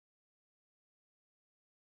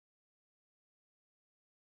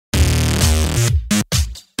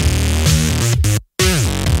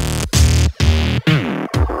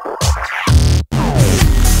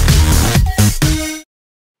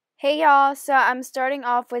Hey y'all, so I'm starting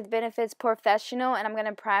off with Benefit's Porefessional, and I'm going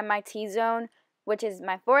to prime my T-zone, which is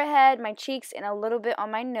my forehead, my cheeks, and a little bit on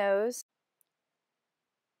my nose.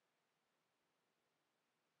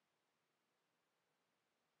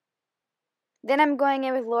 Then I'm going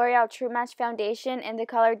in with L'Oreal True Match Foundation in the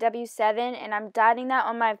color W7, and I'm dotting that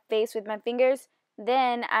on my face with my fingers.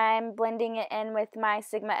 Then I'm blending it in with my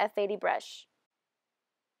Sigma F80 brush.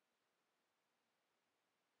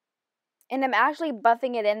 And I'm actually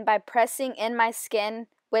buffing it in by pressing in my skin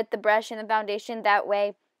with the brush and the foundation. That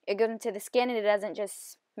way it goes into the skin and it doesn't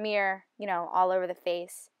just smear, all over the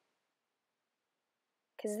face.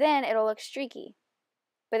 Because then it'll look streaky.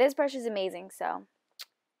 But this brush is amazing, so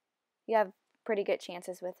you have pretty good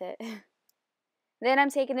chances with it. Then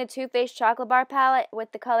I'm taking the Too Faced Chocolate Bar palette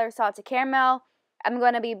with the color Salted Caramel. I'm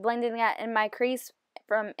going to be blending that in my crease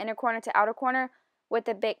from inner corner to outer corner with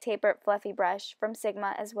the Big Tapered Fluffy brush from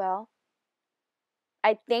Sigma as well.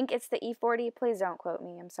 I think it's the E40. Please don't quote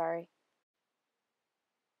me. I'm sorry.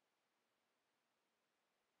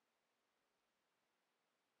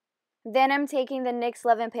 Then I'm taking the NYX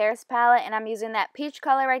Love In Paris palette, and I'm using that peach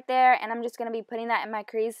color right there, and I'm just going to be putting that in my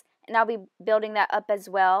crease, and I'll be building that up as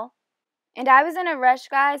well. And I was in a rush,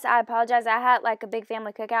 guys. I apologize. I had like a big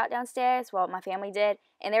family cookout downstairs. Well, my family did,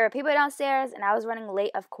 and there were people downstairs, and I was running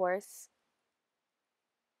late, of course.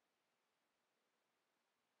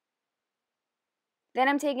 Then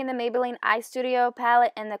I'm taking the Maybeline Eyestudio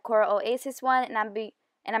palette and the Coral Oasis one, and I'm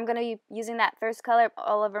going to be using that first color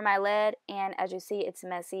all over my lid, and as you see, it's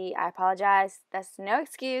messy. I apologize. That's no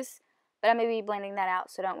excuse, but I'm going to be blending that out,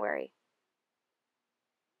 so don't worry.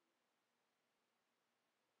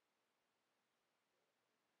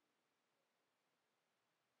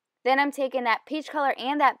 Then I'm taking that peach color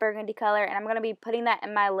and that burgundy color, and I'm going to be putting that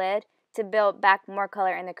in my lid to build back more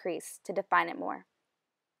color in the crease to define it more.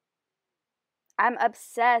 I'm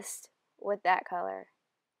obsessed with that color.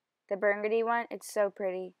 The burgundy one, it's so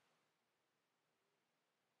pretty.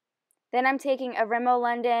 Then I'm taking a Rimmel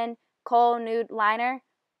London Kohl Nude Liner,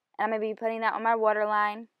 and I'm going to be putting that on my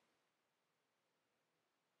waterline.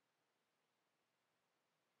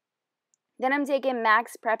 Then I'm taking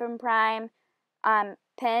MAC's Prep&Prime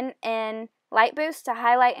pen in Light Boost to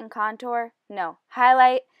highlight and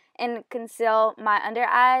highlight and conceal my under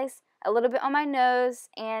eyes, a little bit on my nose,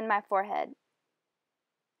 and my forehead.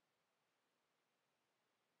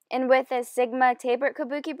 And with a Sigma Tapered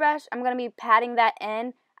Kabuki brush, I'm going to be patting that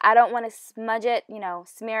in. I don't want to smudge it,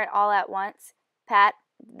 smear it all at once. Pat,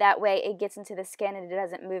 that way it gets into the skin and it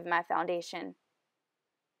doesn't move my foundation.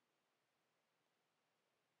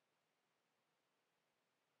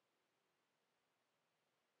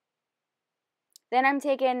 Then I'm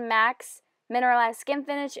taking MAC's Mineralized Skin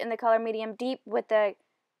Finish in the color Medium Deep with the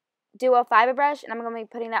DuoFiber brush, and I'm going to be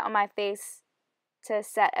putting that on my face to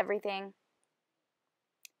set everything.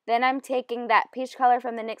 Then I'm taking that peach color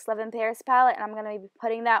from the NYX Love In Paris palette, and I'm going to be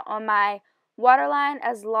putting that on my waterline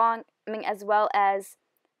as well as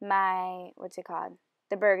my,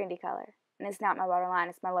 the burgundy color. And it's not my waterline,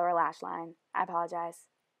 it's my lower lash line. I apologize.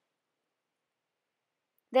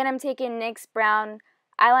 Then I'm taking NYX Brown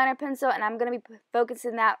eyeliner pencil, and I'm going to be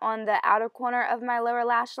focusing that on the outer corner of my lower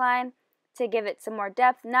lash line to give it some more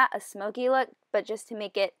depth. Not a smoky look, but just to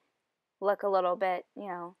make it look a little bit,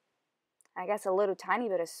 I guess a little tiny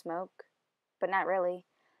bit of smoke, but not really.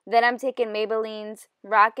 Then I'm taking Maybelline's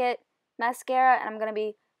Rocket mascara, and I'm going to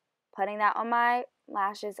be putting that on my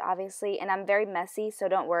lashes, obviously, and I'm very messy, so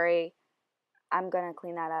don't worry. I'm going to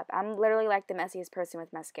clean that up. I'm literally like the messiest person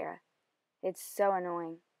with mascara. It's so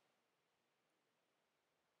annoying.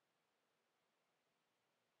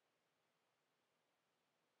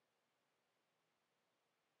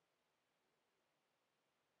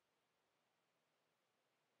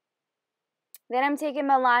 Then I'm taking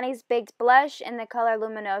Milani's Baked Blush in the color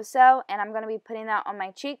Luminoso, and I'm going to be putting that on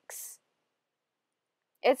my cheeks.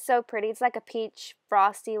 It's so pretty. It's like a peach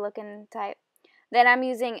frosty looking type. Then I'm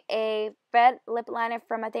using a red lip liner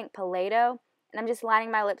from, I think, Palledo, and I'm just lining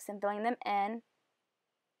my lips and filling them in.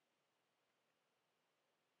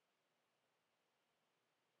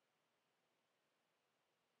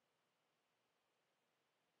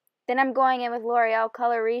 Then I'm going in with L'Oreal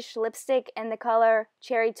Color Riche lipstick in the color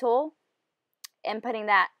Cherry Tulle, and putting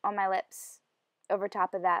that on my lips over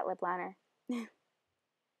top of that lip liner.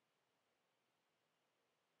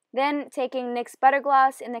 Then taking NYX Butter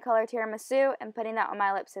Gloss in the color Tiramisu and putting that on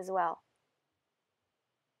my lips as well.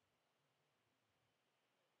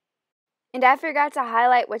 And I forgot to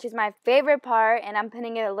highlight, which is my favorite part, and I'm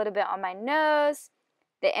putting it a little bit on my nose,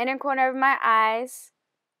 the inner corner of my eyes,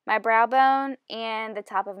 my brow bone, and the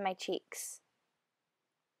top of my cheeks.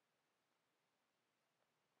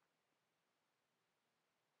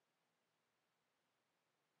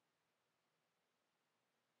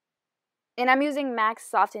 And I'm using MAC's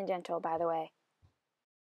Soft and Gentle, by the way.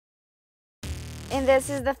 And this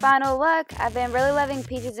is the final look. I've been really loving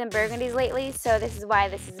peaches and burgundies lately, so this is why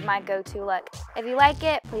this is my go-to look. If you like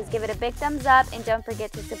it, please give it a big thumbs up and don't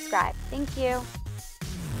forget to subscribe. Thank you.